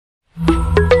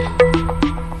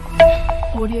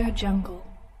Audio Jungle.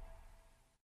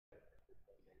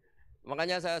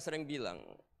 Makanya saya sering bilang,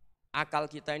 akal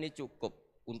kita ini cukup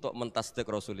untuk mentasdik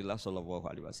Rasulullah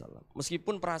SAW.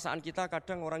 Meskipun perasaan kita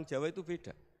kadang orang Jawa itu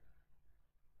beda.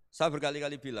 Saya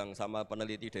berkali-kali bilang sama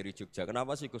peneliti dari Jogja,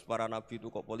 kenapa sih Gus para nabi itu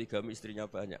kok poligami istrinya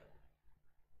banyak?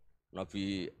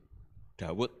 Nabi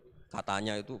Dawud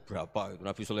katanya itu berapa?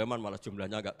 Nabi Sulaiman malah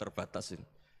jumlahnya agak terbatas.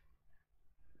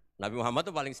 Nabi Muhammad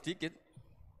itu paling sedikit.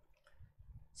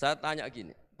 Saya tanya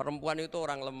gini, perempuan itu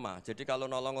orang lemah, jadi kalau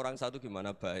nolong orang satu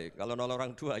gimana baik, kalau nolong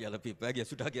orang dua ya lebih baik, ya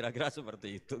sudah kira-kira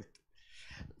seperti itu.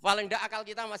 Paling tidak akal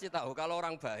kita masih tahu kalau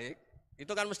orang baik,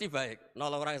 itu kan mesti baik,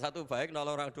 nolong orang satu baik,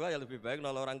 nolong orang dua ya lebih baik,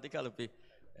 nolong orang tiga lebih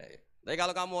baik. Tapi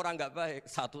kalau kamu orang nggak baik,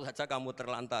 satu saja kamu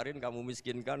terlantarin, kamu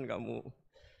miskinkan, kamu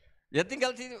ya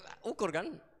tinggal diukur kan,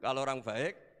 kalau orang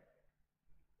baik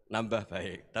nambah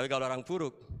baik, tapi kalau orang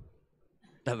buruk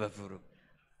tambah buruk.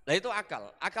 Nah itu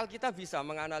akal kita bisa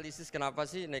menganalisis kenapa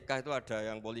sih nikah itu ada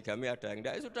yang poligami, ada yang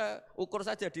enggak, ya sudah ukur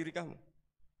saja diri kamu.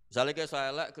 Misalnya kayak saya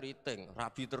elek keriting,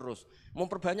 rabi terus,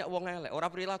 memperbanyak wong elek,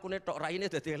 orang perilakunya tok raine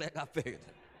dadi elek kabeh gitu.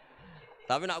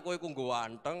 Tapi nak kowe ku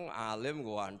ganteng, alim,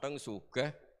 ganteng,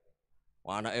 sugih,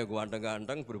 anake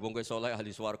ganteng-ganteng, berhubung kowe saleh ahli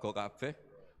swarga kabeh,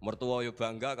 mertua yo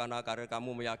bangga karena karir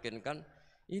kamu meyakinkan,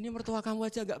 ini mertua kamu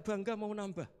aja enggak bangga mau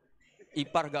nambah.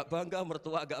 Ipar enggak bangga,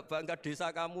 mertua enggak bangga,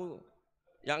 desa kamu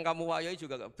yang kamu wayai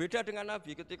juga gak. Beda dengan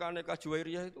Nabi ketika nikah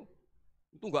Juwairiyah itu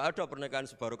nggak ada pernikahan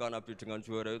sebarokah Nabi dengan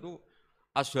Juwairiyah itu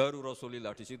asharu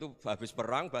Rasulillah. Di situ habis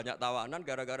perang banyak tawanan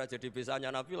gara-gara jadi besanya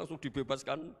Nabi langsung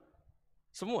dibebaskan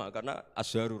semua karena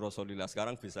asharu Rasulillah.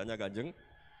 Sekarang besanya Kanjeng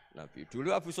Nabi.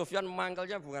 Dulu Abu Sufyan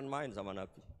mangkelnya bukan main sama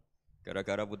Nabi.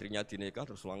 Gara-gara putrinya dinikah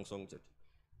terus langsung jadi.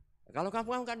 Kalau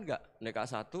kamu kan enggak, nikah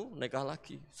satu, nikah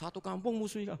lagi, satu kampung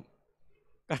musuhi kamu.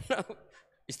 Karena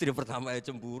istri pertama ya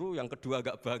cemburu, yang kedua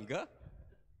agak bangga.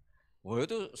 Wah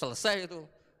itu selesai itu.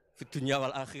 Di dunia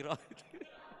wal akhirah.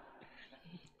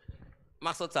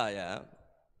 Maksud saya,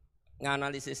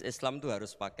 nganalisis Islam itu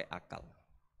harus pakai akal.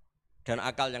 Dan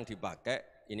akal yang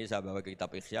dipakai, ini saya bawa ke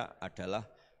kitab Ihya, adalah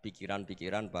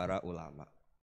pikiran-pikiran para ulama.